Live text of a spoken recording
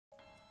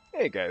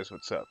Hey guys,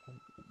 what's up?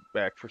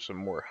 Back for some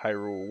more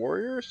Hyrule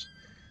Warriors.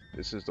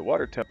 This is the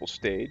Water Temple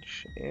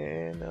stage,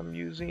 and I'm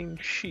using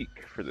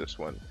Sheik for this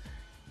one.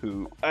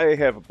 Who I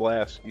have a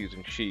blast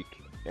using Sheik.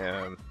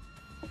 Um,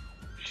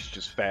 she's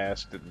just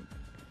fast and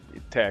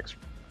attacks.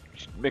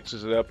 She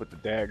mixes it up with the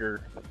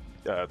dagger,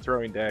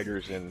 throwing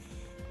daggers in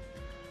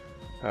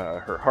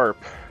her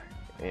harp,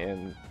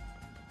 and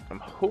I'm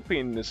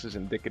hoping this is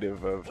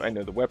indicative of. I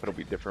know the weapon will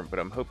be different, but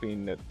I'm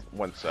hoping that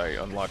once I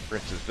unlock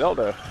Princess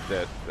Zelda,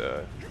 that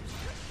the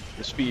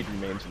speed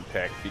remains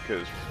intact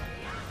because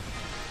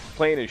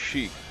playing as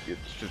Sheik,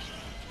 it's just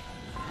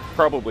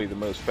probably the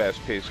most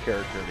fast-paced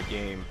character in the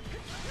game,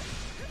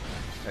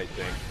 I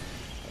think.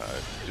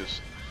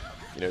 Just,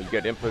 you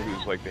got Impa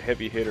who's like the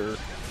heavy hitter.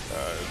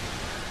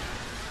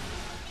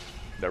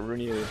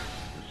 Darunia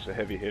is a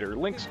heavy hitter.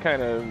 Link's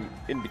kind of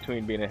in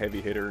between being a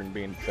heavy hitter and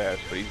being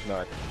fast, but he's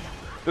not.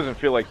 Doesn't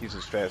feel like he's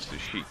as fast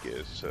as Sheik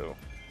is. So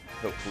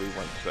hopefully,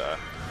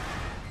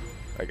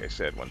 like I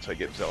said, once I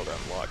get Zelda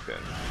unlocked, then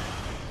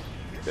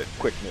that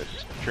quickness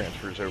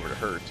transfers over to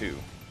her too.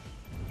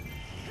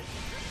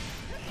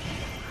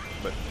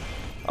 But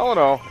all in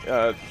all,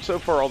 so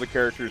far all the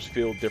characters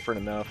feel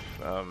different enough.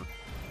 I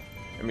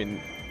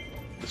mean,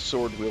 the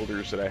sword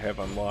wielders that I have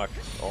unlocked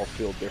all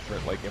feel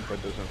different. Like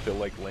Impa doesn't feel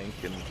like Link,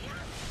 and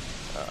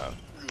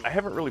I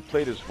haven't really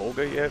played as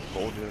Volga yet.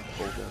 Volga.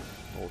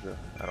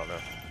 I don't know,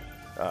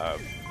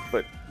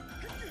 but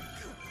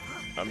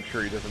I'm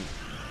sure he doesn't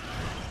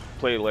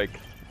play like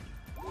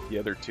the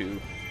other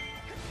two.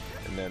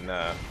 And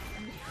then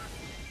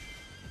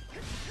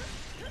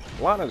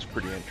Lana's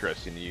pretty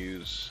interesting to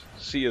use.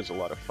 Sia's a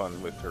lot of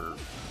fun with her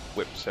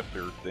whip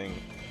scepter thing.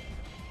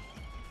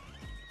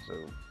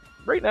 So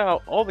right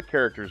now, all the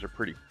characters are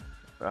pretty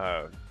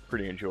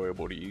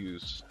enjoyable to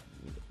use.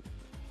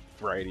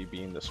 Variety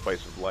being the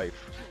spice of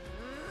life.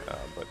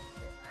 But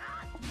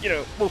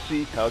we'll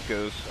see how it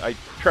goes. I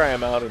try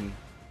them out in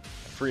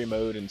free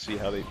mode and see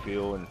how they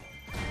feel and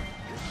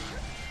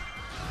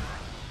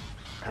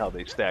how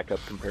they stack up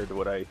compared to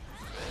what I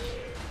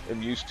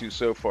am used to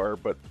so far.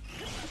 But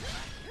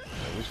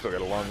we still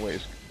got a long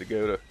ways to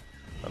go to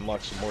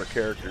unlock some more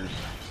characters.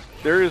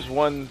 There is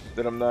one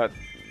that I'm not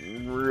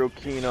real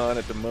keen on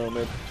at the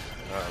moment,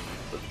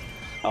 but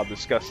I'll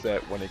discuss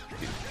that when it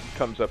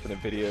comes up in a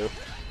video.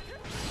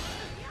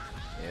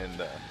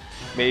 And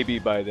maybe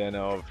by then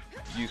I'll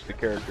have used the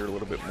character a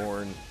little bit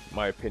more and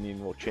my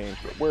opinion will change.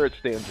 But where it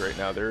stands right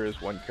now, there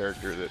is one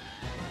character that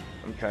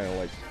I'm kind of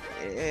like,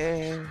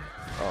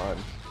 on.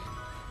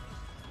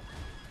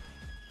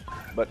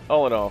 But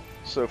all in all,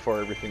 so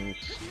far everything's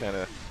kind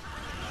of...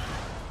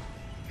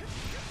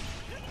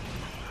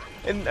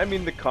 And I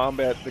mean the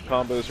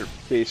combos are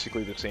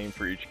basically the same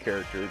for each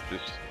character,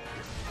 just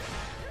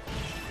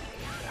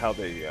how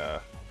they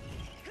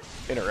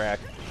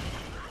interact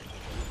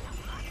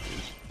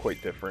is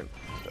quite different.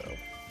 So,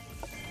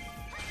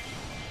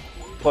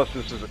 plus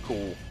this is a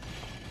cool,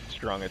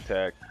 strong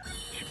attack.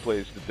 She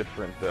plays the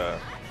different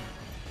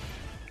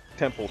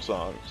temple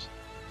songs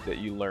that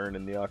you learn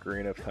in the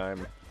Ocarina of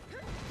Time,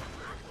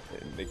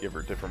 and they give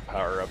her different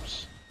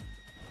power-ups.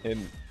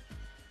 And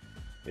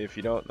if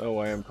you don't know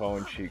why I'm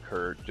calling Sheik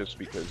her, just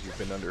because you've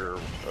been under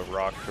a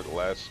rock for the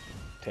last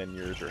 10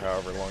 years or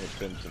however long it's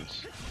been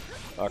since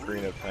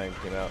Ocarina of Time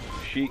came out.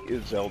 Sheik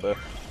is Zelda.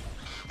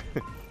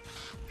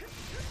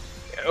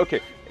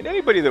 Okay, and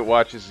anybody that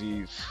watches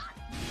these,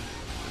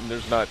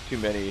 there's not too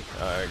many,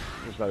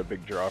 there's not a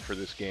big draw for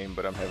this game,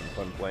 but I'm having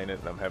fun playing it,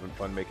 and I'm having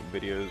fun making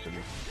videos and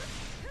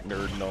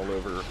nerding all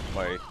over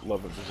my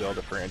love of the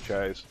Zelda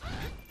franchise.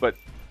 But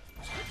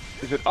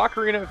is it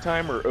Ocarina of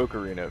Time or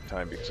Ocarina of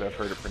Time? Because I've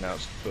heard it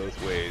pronounced both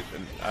ways,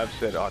 and I've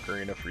said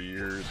Ocarina for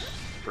years,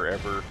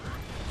 forever.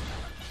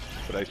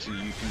 But I see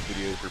YouTube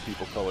videos where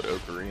people call it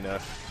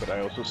Ocarina, but I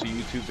also see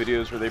YouTube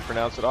videos where they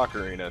pronounce it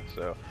Ocarina,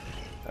 so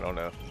I don't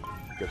know.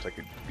 I guess I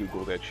could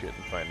Google that shit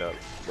and find out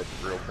what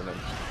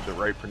the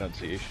right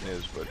pronunciation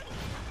is, but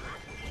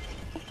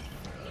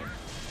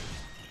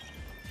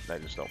I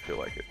just don't feel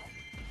like it.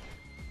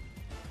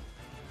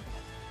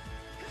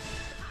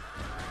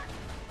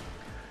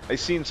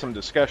 I've seen some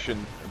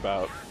discussion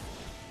about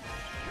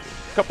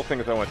a couple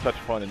things I want to touch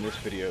upon in this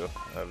video.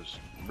 I was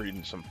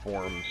reading some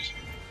forums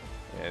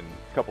and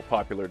a couple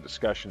popular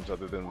discussions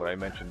other than what I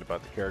mentioned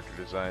about the character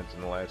designs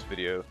in the last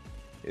video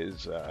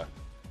is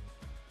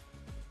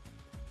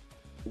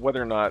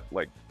whether or not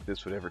like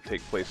this would ever take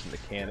place in the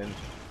canon,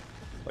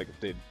 like if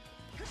they'd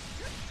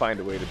find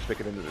a way to stick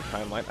it into the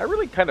timeline. I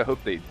really kind of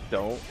hope they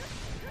don't,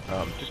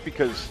 just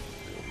because,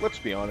 let's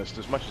be honest,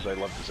 as much as I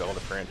love the Zelda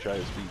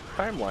franchise,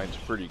 the timeline's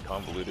pretty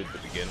convoluted to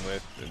begin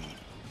with and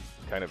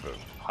kind of a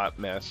hot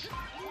mess,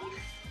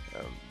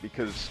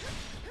 because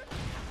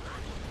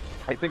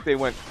I think they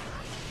went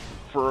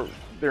for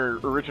their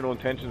original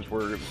intentions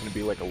were it was going to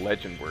be like a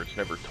legend where it's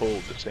never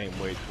told the same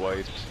way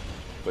twice,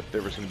 but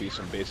there was going to be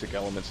some basic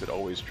elements that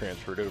always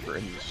transferred over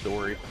into the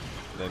story.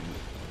 And then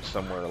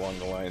somewhere along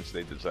the lines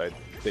they decided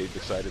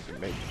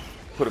to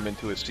put them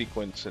into a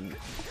sequence, and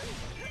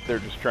they're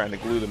just trying to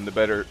glue them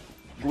together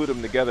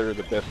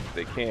the best that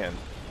they can.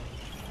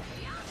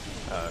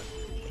 Uh,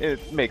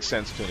 it makes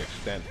sense to an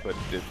extent, but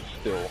it's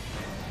still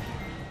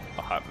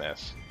a hot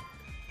mess.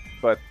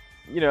 But,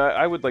 you know,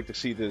 I would like to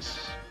see this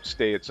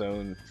stay its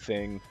own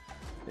thing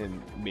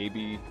and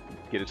maybe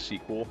get a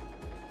sequel.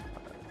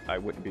 I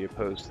wouldn't be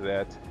opposed to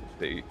that if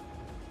they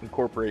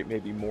incorporate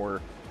maybe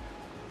more.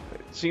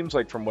 It seems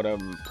like from what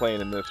I'm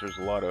playing in this, there's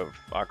a lot of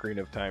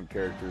Ocarina of Time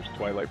characters,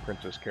 Twilight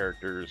Princess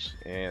characters,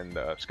 and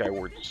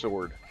Skyward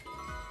Sword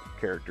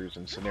characters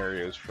and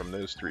scenarios from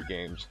those three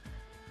games.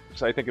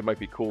 So I think it might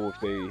be cool if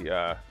they,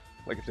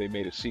 like if they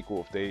made a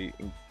sequel, if they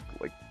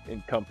like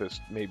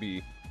encompassed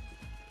maybe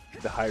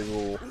the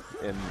Hyrule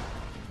and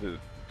the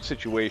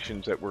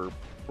situations that were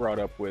brought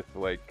up with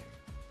like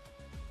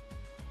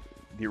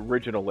the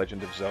original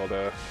Legend of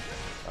Zelda,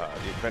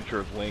 the Adventure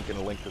of Link, and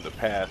A Link to the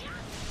Past.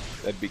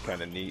 That'd be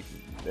kind of neat.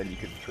 Then you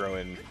could throw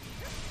in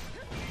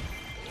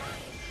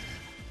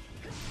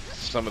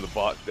some of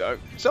the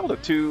Zelda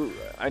 2,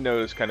 I know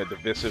is kind of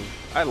divisive.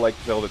 I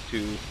liked Zelda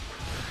 2.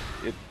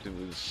 It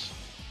was,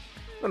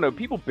 I don't know,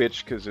 people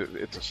bitch because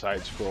it's a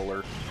side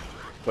scroller.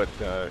 But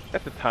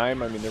at the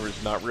time, I mean, there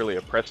was not really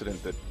a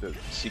precedent that the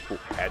sequel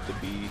had to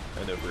be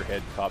an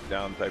overhead,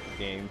 top-down type of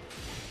game,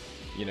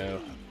 you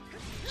know?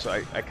 So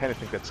I kind of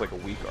think that's like a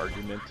weak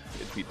argument.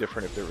 It'd be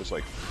different if there was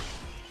like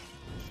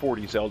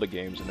 40 Zelda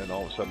games and then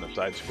all of a sudden a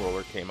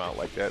side-scroller came out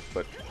like that.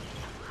 But,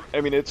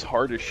 I mean, it's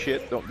hard as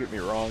shit, don't get me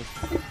wrong.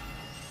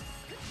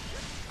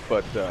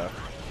 But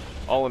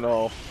all in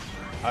all,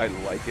 I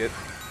like it.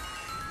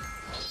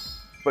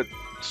 But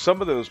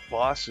some of those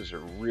bosses are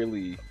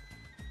really...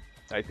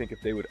 I think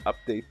if they would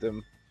update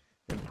them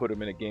and put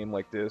them in a game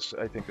like this,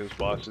 I think those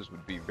bosses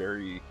would be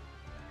very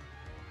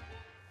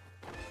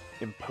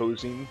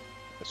imposing,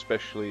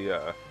 especially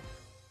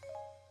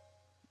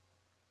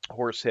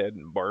Horsehead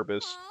and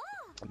Barbas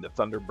and the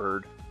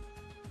Thunderbird.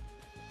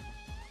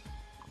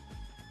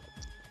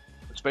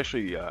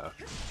 Especially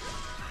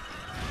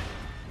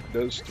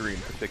those three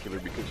in particular,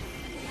 because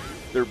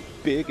they're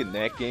big in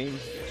that game.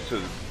 So,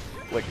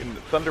 like in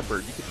the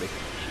Thunderbird, you could make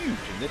it huge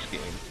in this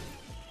game.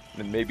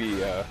 And then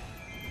maybe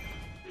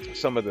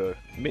some of the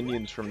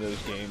minions from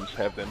those games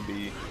have them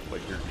be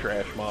like your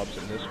trash mobs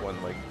in this one,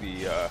 like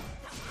the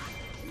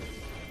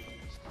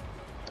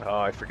oh,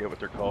 I forget what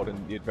they're called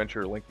in the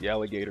Adventure Link, the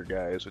alligator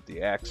guys with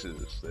the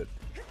axes that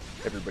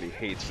everybody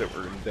hates that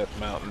were in Death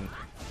Mountain,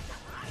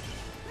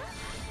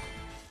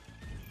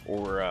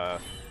 or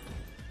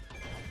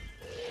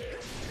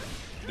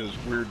those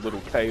weird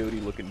little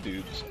coyote-looking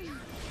dudes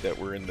that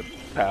were in the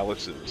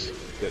palaces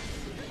that,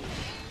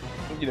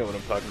 you know what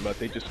I'm talking about,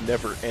 they just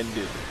never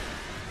ended.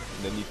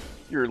 And then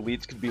your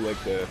elites could be like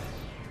the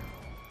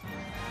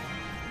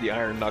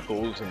Iron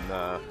Knuckles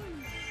and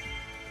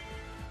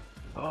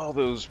all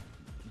those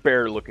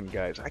bear-looking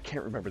guys. I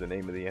can't remember the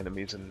name of the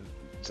enemies in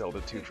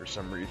Zelda 2 for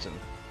some reason.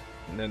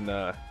 And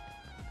then,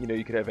 you know,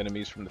 you could have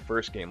enemies from the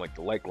first game, like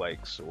the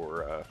Like-Likes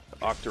or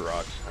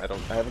Octoroks.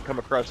 I haven't come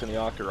across any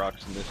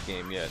Octoroks in this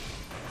game yet.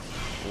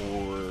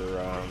 Or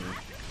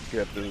you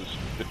have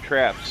the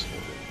traps,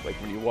 like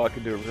when you walk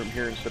into a room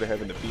here, instead of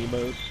having the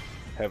Beamos,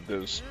 have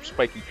those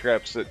spiky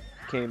traps that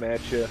came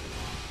at you.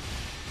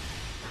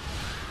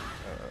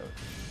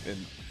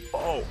 And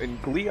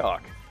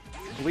Gleeok.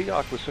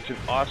 Gleeok was such an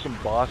awesome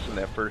boss in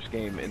that first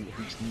game, and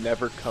he's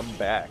never come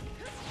back.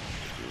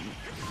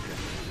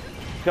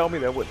 Tell me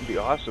that wouldn't be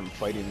awesome,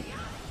 fighting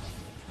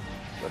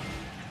a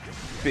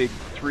big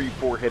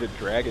 3-4-headed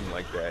dragon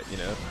like that, you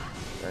know?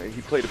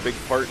 He played a big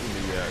part in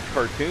the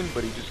cartoon,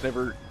 but he just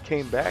never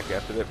came back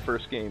after that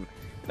first game.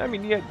 And I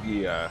mean, you had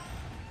the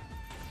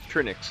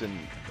Trinix in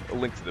A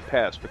Link to the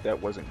Past, but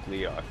that wasn't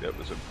Gleeok. That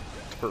was a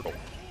turtle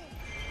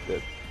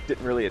that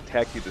didn't really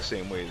attack you the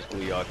same way as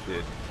Gleeok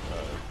did.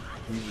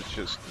 He was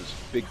just this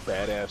big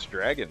badass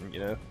dragon, you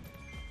know?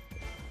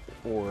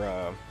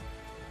 Or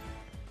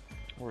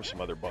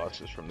some other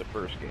bosses from the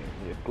first game.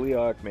 You had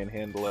Gleeok,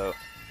 Manhandla.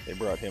 They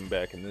brought him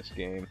back in this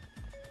game.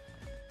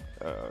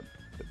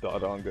 The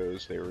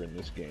Dodongos, they were in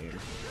this game.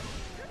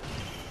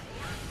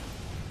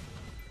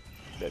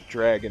 That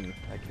dragon,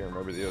 I can't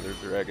remember the other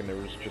dragon. There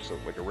was just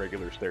like a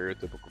regular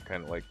stereotypical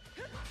kind of like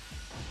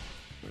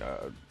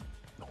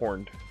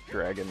horned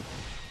dragon.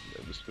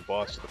 It was the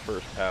boss of the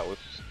first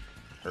palace,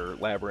 or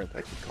labyrinth.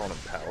 I keep calling them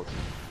palace.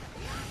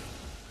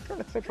 I'm trying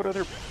to think what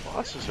other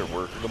bosses there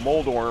were. The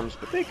Moldorms,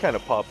 but they kind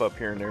of pop up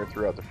here and there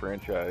throughout the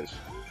franchise.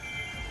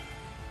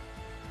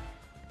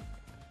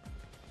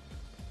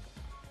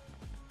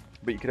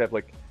 But you could have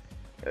like,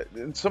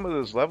 and some of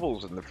those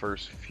levels in the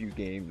first few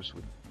games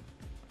would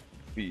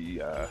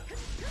be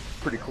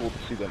pretty cool to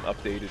see them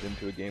updated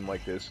into a game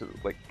like this.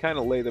 Like, kind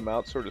of lay them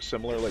out sort of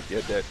similar. Like you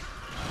had that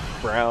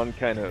brown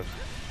kind of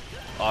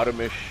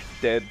autumnish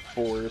dead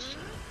forest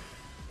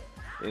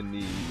in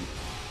the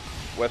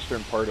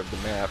western part of the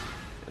map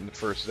in the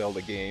first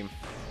Zelda game.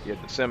 You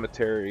had the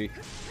cemetery.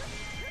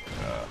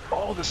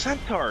 Oh, the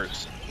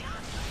centaurs!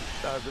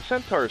 The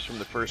centaurs from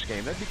the first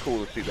game. That'd be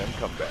cool to see them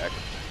come back.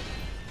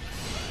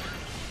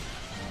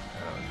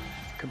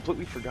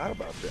 Completely forgot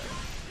about that.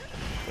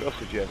 What else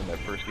did you have in that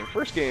first game?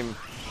 First game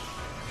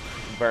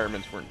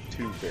environments weren't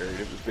too varied.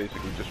 It was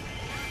basically just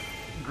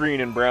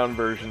green and brown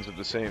versions of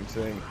the same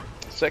thing.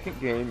 Second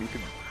game, you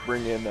could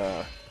bring in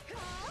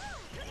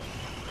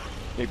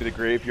maybe the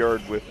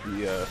graveyard with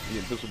the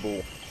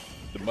invisible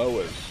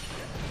Moas,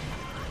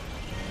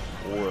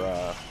 or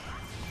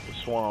the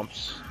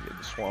swamps. You had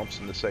the swamps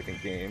in the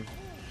second game,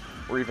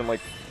 or even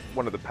like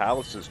one of the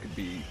palaces could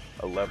be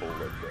a level,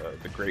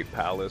 like the Great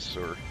Palace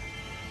or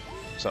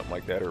something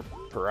like that, or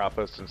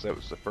Parappa, since that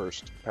was the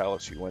first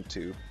palace you went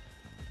to.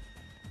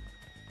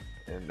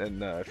 And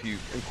then if you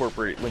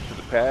incorporate Link to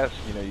the Past,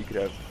 you know, you could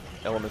have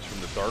elements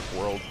from the Dark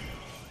World.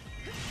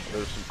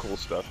 There's some cool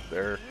stuff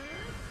there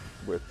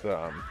with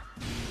the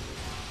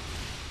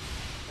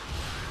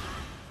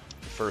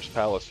first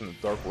palace in the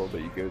Dark World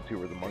that you go to,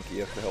 where the monkey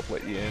has to help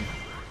let you in.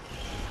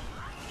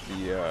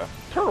 The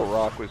Turtle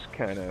Rock was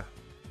kind of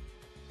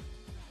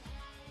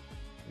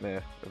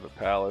meh of a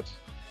palace.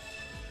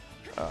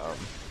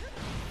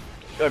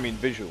 I mean,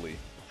 visually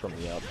from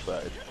the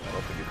outside, I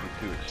don't think it'd be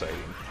too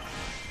exciting.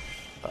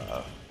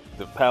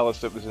 The palace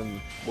that was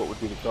in what would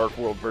be the Dark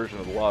World version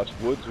of the Lost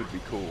Woods would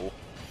be cool,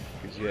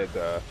 because you had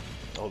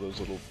all those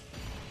little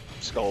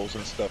skulls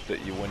and stuff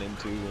that you went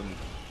into, and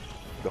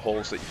the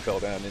holes that you fell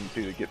down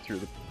into to get through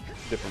the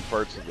different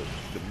parts of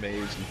the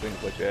maze and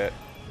things like that.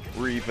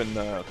 Or even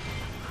the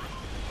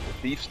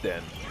Thief's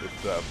Den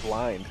with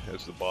Blind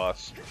as the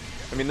boss.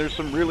 I mean, there's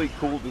some really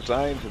cool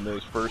designs in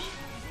those first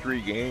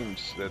 3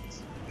 games that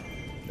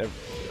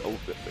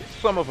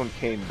some of them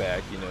came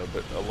back, you know,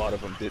 but a lot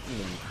of them didn't,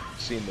 and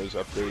seeing those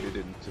updated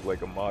into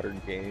like a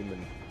modern game,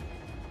 and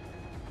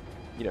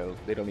you know,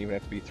 they don't even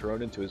have to be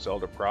thrown into a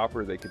Zelda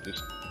proper. They could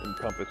just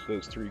encompass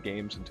those 3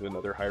 games into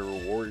another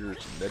Hyrule Warriors,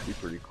 and that'd be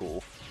pretty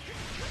cool.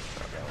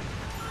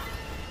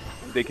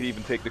 They could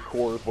even take the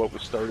core of what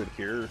was started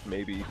here,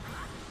 maybe,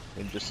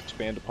 and just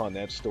expand upon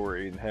that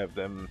story and have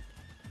them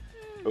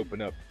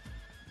open up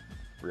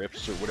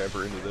rifts or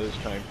whatever into those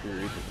time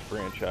periods of the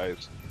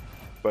franchise.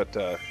 But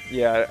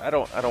yeah, I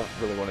don't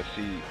really want to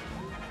see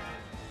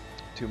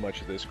too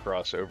much of this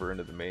crossover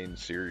into the main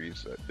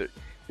series.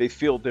 They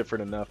feel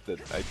different enough that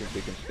I think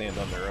they can stand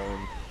on their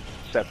own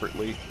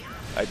separately.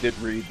 I did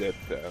read that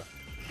the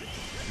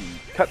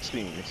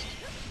cutscenes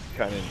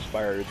kind of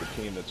inspired the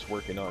team that's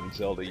working on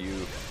Zelda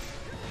U,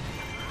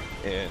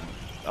 and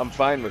I'm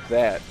fine with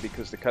that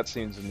because the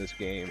cutscenes in this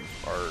game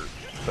are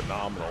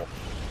phenomenal.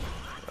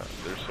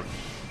 There's some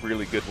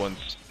really good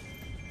ones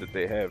that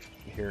they have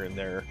here and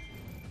there,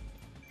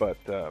 but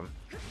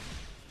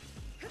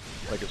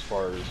like as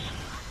far as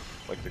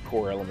like the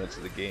core elements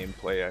of the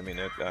gameplay, I mean,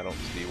 I don't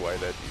see why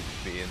that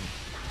needs to be in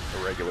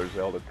a regular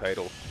Zelda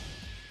title.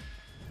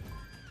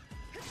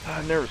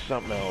 And there was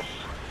something else.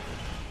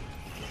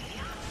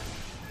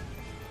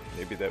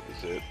 Maybe that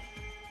was it.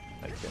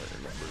 I can't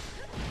remember.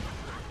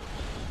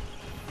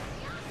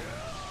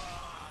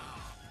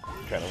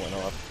 Kind of went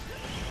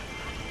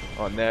off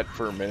on that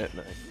for a minute,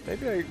 and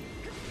maybe I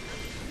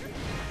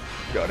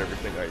got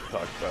everything I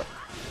talked about.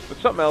 But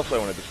something else I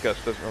want to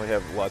discuss doesn't really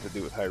have a lot to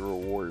do with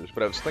Hyrule Warriors,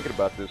 but I was thinking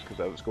about this because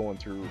I was going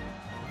through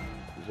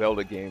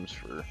Zelda games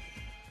for a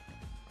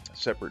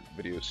separate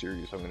video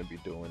series I'm going to be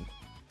doing.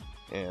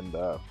 And,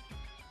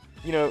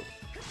 you know,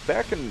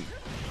 back in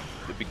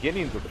the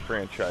beginnings of the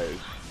franchise,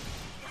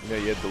 you know,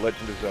 you had The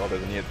Legend of Zelda,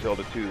 then you had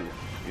Zelda 2,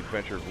 The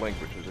Adventure of Link,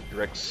 which was a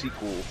direct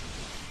sequel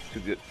to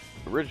the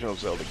original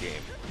Zelda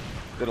game.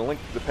 Then A Link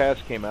to the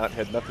Past came out,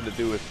 had nothing to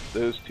do with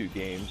those 2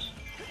 games.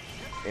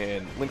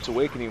 And Link's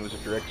Awakening was a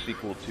direct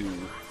sequel to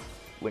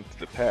Link to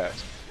the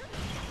Past.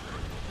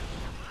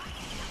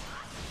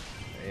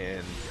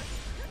 And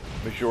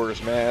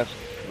Majora's Mask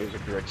was a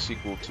direct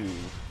sequel to the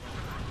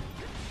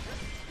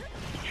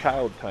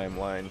child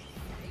timeline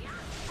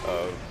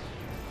of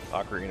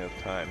Ocarina of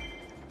Time.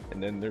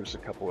 And then there's a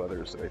couple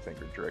others that I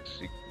think are direct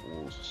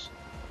sequels.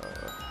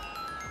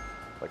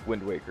 Like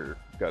Wind Waker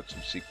got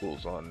some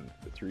sequels on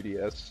the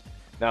 3DS.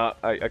 Now,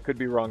 I could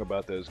be wrong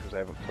about those because I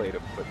haven't played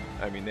them, but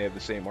I mean, they have the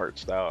same art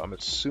style. I'm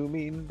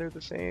assuming they're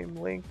the same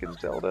Link and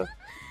Zelda.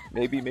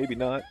 Maybe, maybe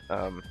not.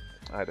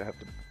 I'd have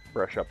to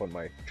brush up on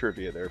my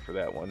trivia there for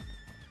that one.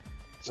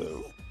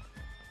 So,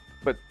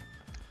 but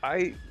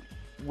I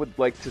would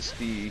like to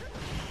see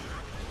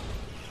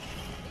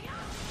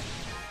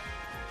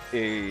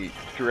a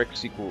direct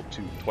sequel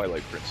to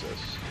Twilight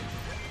Princess,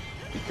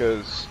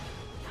 because,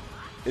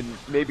 and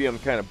maybe I'm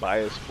kind of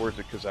biased towards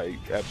it because I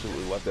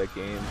absolutely love that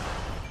game,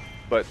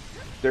 but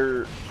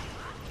there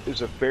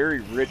is a very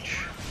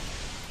rich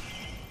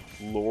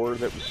lore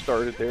that was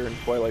started there in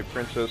Twilight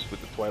Princess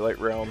with the Twilight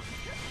Realm,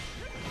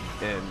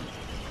 and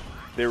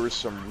there was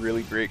some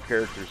really great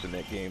characters in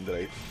that game that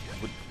I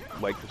would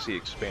like to see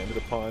expanded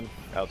upon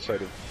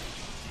outside of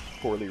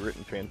poorly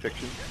written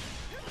fanfiction.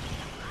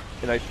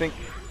 And I think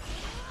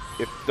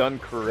if done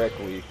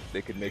correctly,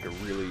 they could make a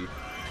really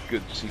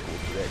good sequel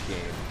to that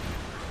game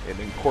and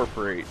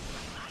incorporate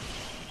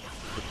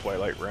the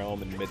Twilight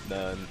Realm and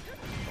Midna and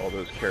all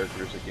those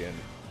characters again.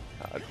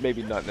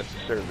 Maybe not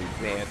necessarily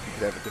Zant, you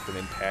could have a different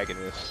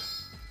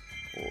antagonist,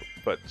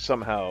 but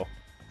somehow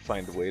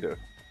find a way to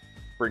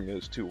bring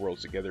those 2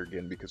 worlds together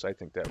again, because I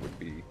think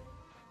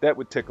that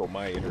would tickle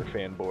my inner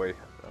fanboy.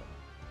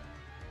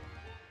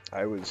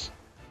 I was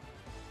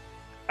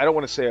I don't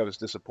want to say I was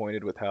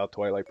disappointed with how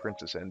Twilight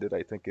Princess ended.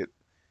 I think it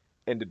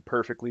ended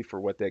perfectly for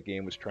what that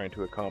game was trying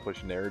to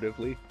accomplish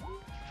narratively.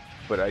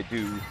 But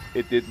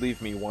it did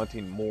leave me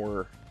wanting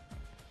more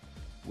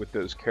with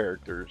those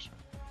characters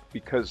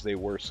because they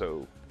were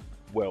so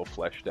well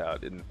fleshed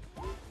out, and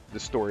the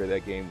story of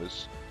that game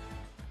was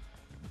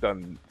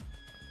done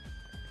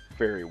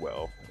very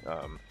well.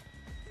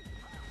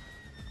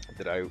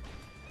 That I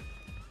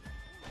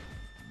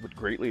would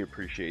greatly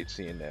appreciate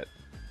seeing that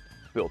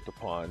built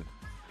upon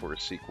for a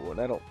sequel.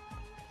 And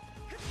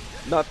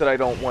not that I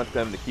don't want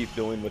them to keep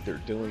doing what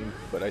they're doing,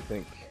 but I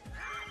think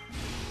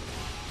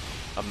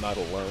I'm not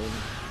alone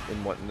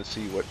in wanting to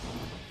see what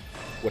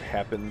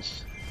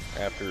happens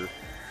after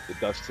the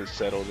dust has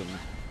settled and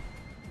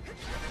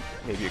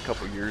maybe a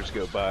couple years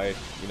go by,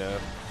 you know.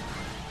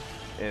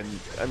 And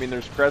I mean,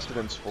 there's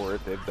precedence for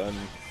it. They've done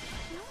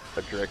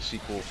a direct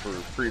sequel for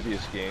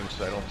previous games,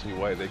 so I don't see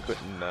why they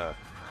couldn't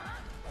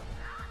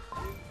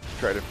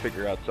try to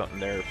figure out something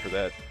there for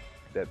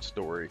that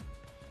story.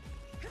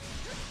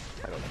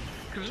 I don't know,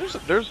 because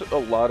there's a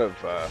lot of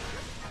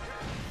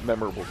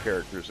memorable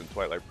characters in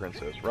Twilight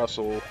Princess.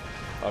 Russell,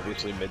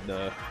 obviously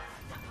Midna,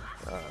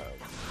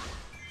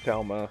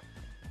 Thelma,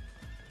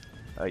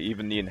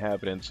 even the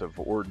inhabitants of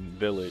Orden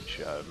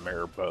Village,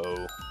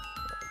 Maribel,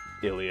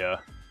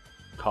 Ilia,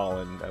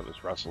 Colin, that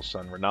was Russell's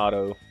son,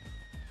 Renato.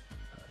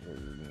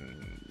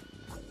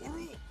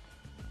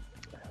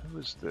 Who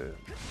was the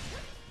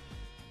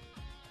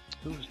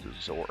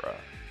Zora?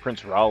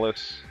 Prince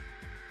Rallis.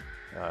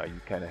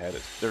 You kind of had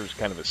there was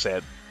kind of a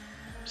sad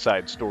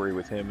side story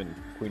with him and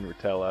Queen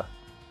Rutella.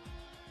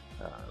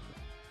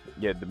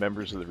 You had the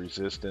members of the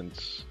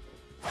Resistance,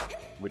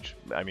 which,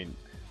 I mean,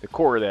 the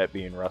core of that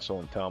being Russell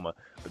and Thelma.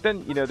 But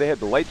then, you know, they had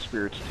the Light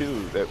Spirits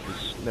too. That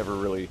was never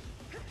really,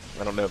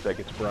 I don't know if that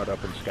gets brought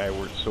up in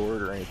Skyward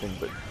Sword or anything,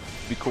 but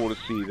it'd be cool to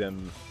see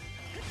them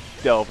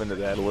delve into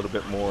that a little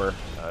bit more.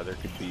 There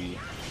could be,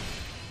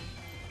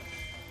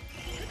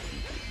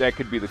 that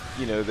could be the,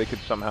 you know, they could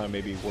somehow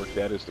maybe work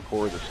that as the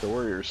core of the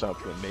story or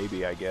something,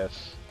 maybe, I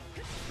guess.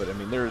 But I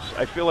mean,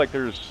 I feel like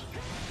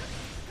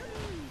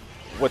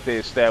what they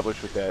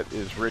established with that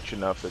is rich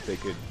enough that they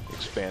could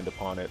expand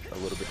upon it a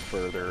little bit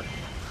further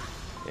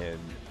and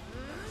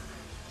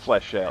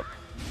flesh out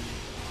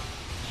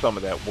some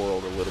of that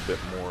world a little bit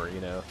more, you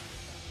know.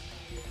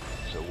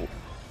 So,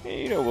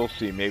 you know, we'll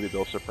see. Maybe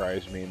they'll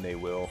surprise me, and they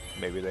will.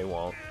 Maybe they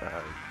won't.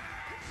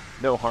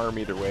 No harm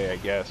either way, I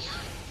guess,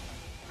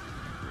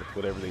 with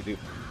whatever they do.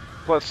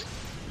 Plus,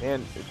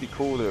 man, it'd be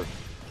cool if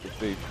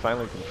they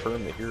finally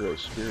confirm the hero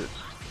spirits.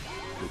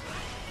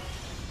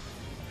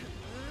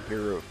 The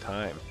hero of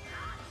time.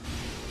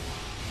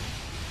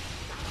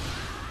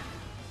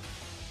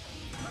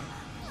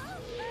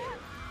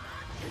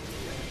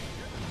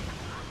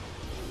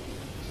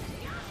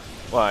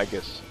 Well, I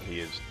guess he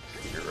is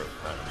the hero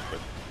of time, but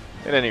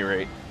at any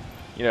rate,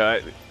 you know,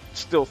 I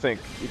still think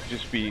it'd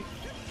just be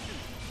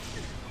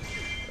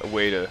a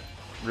way to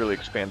really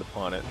expand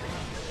upon it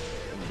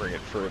and bring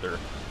it further.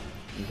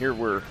 And here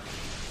we're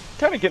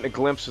kind of getting a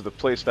glimpse of the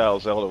playstyle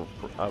Zelda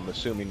I'm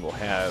assuming we'll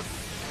have,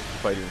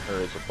 fighting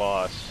her as a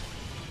boss,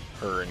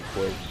 her in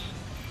quotes,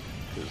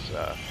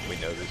 because we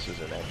know this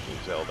isn't actually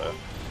Zelda.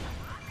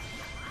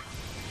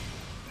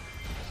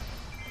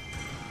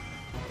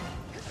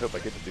 I hope I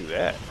get to do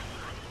that.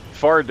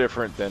 Far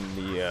different than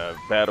the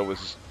battle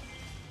with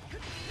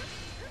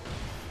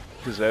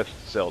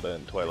possessed Zelda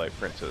in Twilight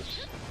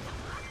Princess.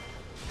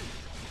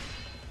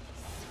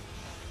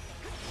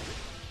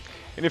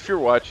 And if you're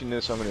watching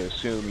this, I'm going to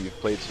assume you've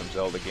played some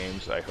Zelda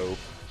games, I hope.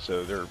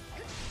 So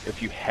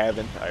if you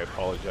haven't, I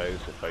apologize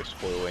if I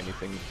spoil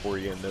anything for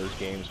you in those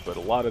games, but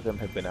a lot of them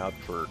have been out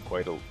for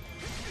quite a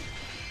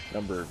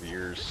number of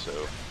years, so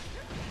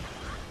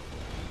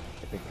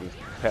I think we've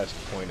passed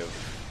the point of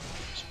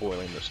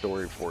spoiling the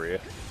story for you.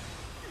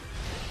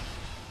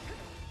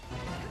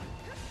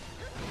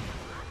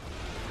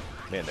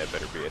 Man, that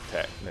better be an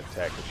attack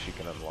that she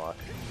can unlock.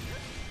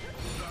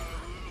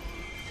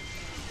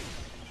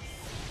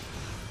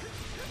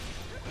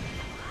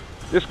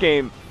 This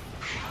game,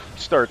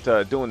 start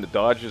doing the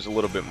dodges a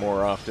little bit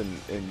more often,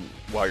 and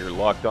while you're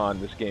locked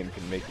on, this game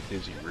can make you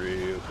dizzy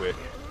real quick.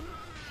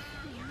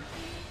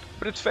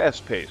 But it's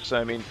fast-paced.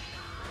 I mean,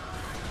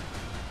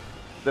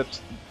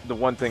 that's the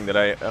one thing that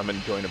I'm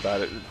enjoying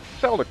about it.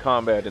 Zelda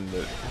combat in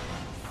the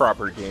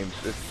proper games,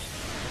 it's,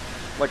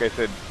 like I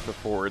said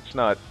before, it's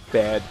not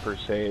bad per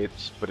se,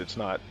 but it's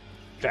not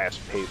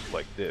fast-paced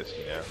like this,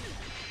 you know.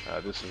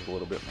 This is a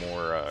little bit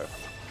more,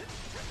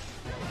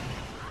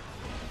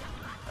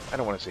 I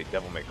don't want to say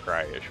Devil May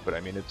Cry-ish, but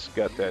I mean, it's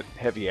got that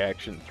heavy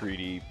action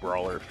 3D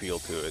brawler feel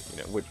to it, you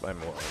know, which, I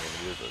mean,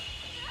 it is a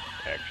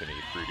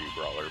action-y 3D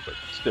brawler, but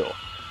still,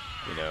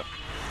 you know.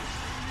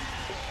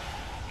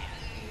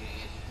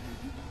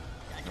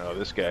 Oh,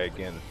 this guy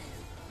again.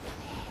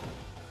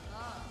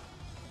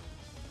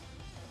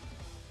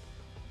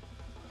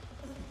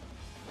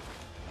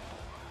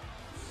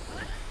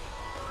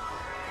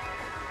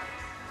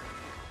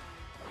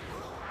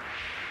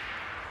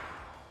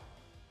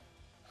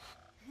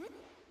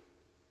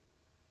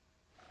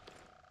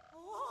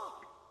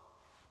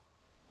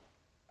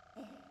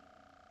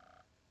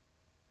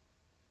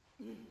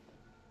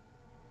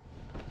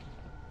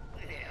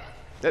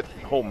 That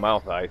whole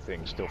mouth eye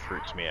thing still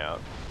freaks me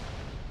out.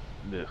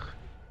 Ugh.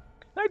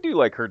 I do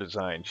like her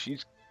design.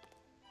 She's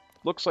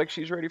looks like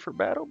she's ready for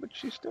battle, but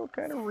she's still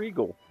kind of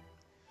regal.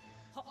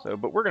 So,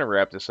 but we're going to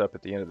wrap this up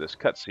at the end of this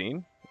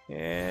cutscene,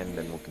 and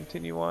then we'll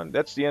continue on.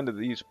 That's the end of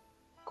these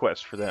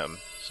quests for them,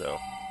 so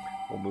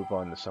we'll move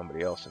on to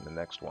somebody else in the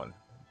next one.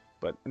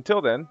 But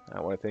until then, I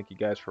want to thank you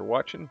guys for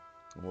watching,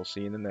 and we'll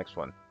see you in the next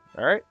one.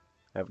 All right?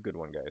 Have a good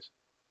one, guys.